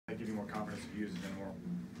confidence of using in a more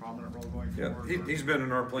prominent role going Yeah, forward? he's been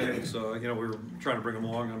in our plans. You know, we were trying to bring him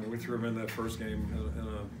along. I mean, we threw him in that first game,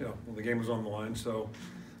 you know, when the game was on the line. So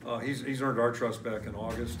he's earned our trust back in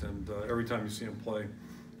August, and every time you see him play,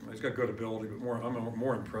 he's got good ability. But I'm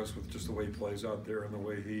more impressed with just the way he plays out there and the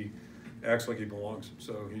way he acts like he belongs.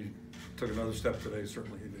 So he took another step today.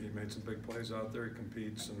 Certainly, he made some big plays out there. He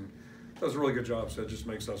competes and does a really good job. So it just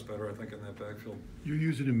makes us better, I think, in that backfield. You're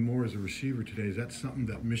using him more as a receiver today. Is that something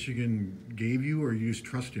that Michigan gave you, or you just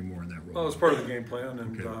trust him more in that role? Well, it's part of the game plan,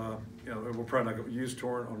 and Okay. you know, we're probably not going to use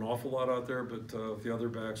Torrent an awful lot out there, but the other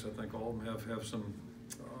backs, I think all of them have some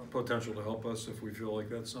potential to help us if we feel like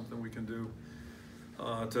that's something we can do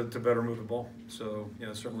to better move the ball. So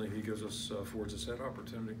yeah, certainly he gives us affords us that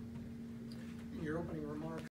opportunity. Your opening remarks.